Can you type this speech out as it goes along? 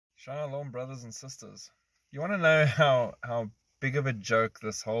Shalom, brothers and sisters. You want to know how big of a joke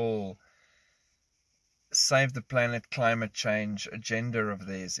this whole save the planet climate change agenda of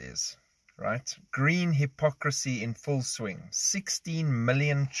theirs is, right? Green hypocrisy in full swing. 16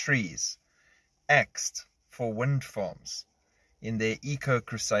 million trees axed for wind farms in their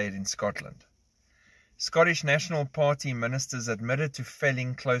eco-crusade in Scotland. Scottish National Party ministers admitted to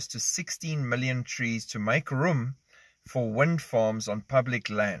felling close to 16 million trees to make room for wind farms on public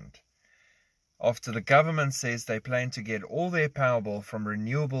land, after the government says they plan to get all their power bill from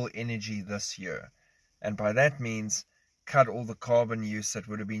renewable energy this year, and by that means cut all the carbon use that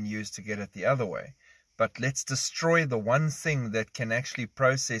would have been used to get it the other way. But let's destroy the one thing that can actually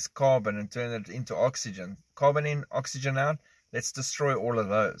process carbon and turn it into oxygen. Carbon in, oxygen out, let's destroy all of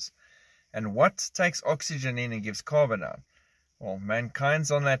those. And what takes oxygen in and gives carbon out? Well, mankind's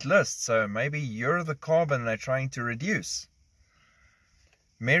on that list, so maybe you're the carbon they're trying to reduce.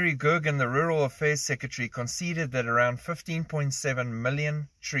 Mary Gergen, the Rural Affairs Secretary, conceded that around 15.7 million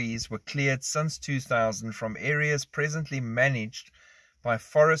trees were cleared since 2000 from areas presently managed by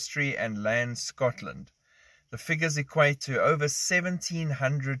Forestry and Land Scotland. The figures equate to over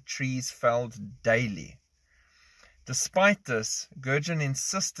 1,700 trees felled daily. Despite this, Gergen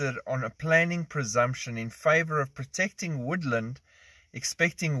insisted on a planning presumption in favor of protecting woodland,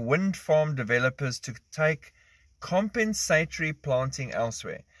 expecting wind farm developers to take compensatory planting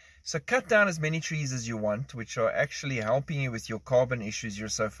elsewhere. So cut down as many trees as you want, which are actually helping you with your carbon issues you're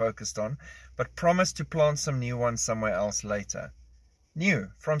so focused on, but promise to plant some new ones somewhere else later.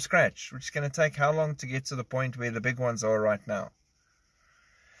 New, from scratch, which is going to take how long to get to the point where the big ones are right now?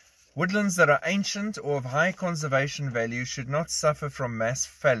 Woodlands that are ancient or of high conservation value should not suffer from mass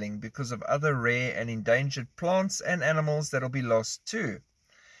felling because of other rare and endangered plants and animals that will be lost too.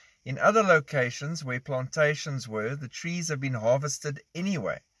 In other locations where plantations were, the trees have been harvested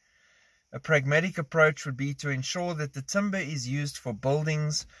anyway. A pragmatic approach would be to ensure that the timber is used for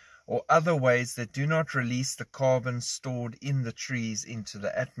buildings or other ways that do not release the carbon stored in the trees into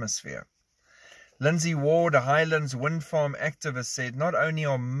the atmosphere. Lindsay Ward, a Highlands wind farm activist, said not only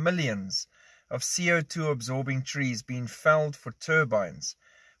are millions of CO2 absorbing trees being felled for turbines,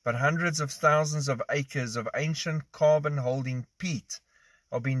 but hundreds of thousands of acres of ancient carbon holding peat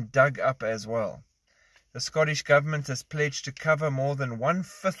are being dug up as well. The Scottish Government has pledged to cover more than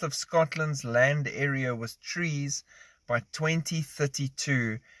 1/5 of Scotland's land area with trees by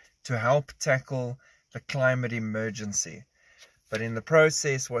 2032 to help tackle the climate emergency. But in the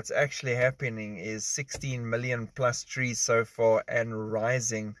process, what's actually happening is 16 million plus trees so far and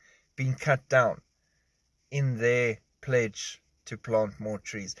rising being cut down in their pledge to plant more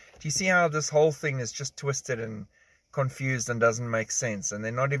trees. Do you see how this whole thing is just twisted and confused and doesn't make sense? And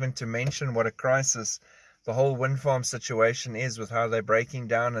they're not even to mention what a crisis the whole wind farm situation is with how they're breaking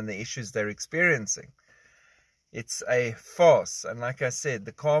down and the issues they're experiencing. It's a farce. And like I said,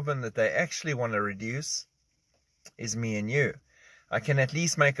 the carbon that they actually want to reduce is me and you. I can at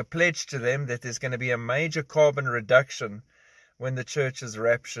least make a pledge to them that there's going to be a major carbon reduction when the church is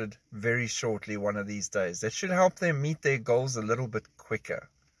raptured very shortly one of these days. That should help them meet their goals a little bit quicker.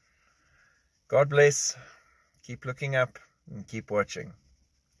 God bless. Keep looking up and keep watching.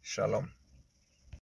 Shalom.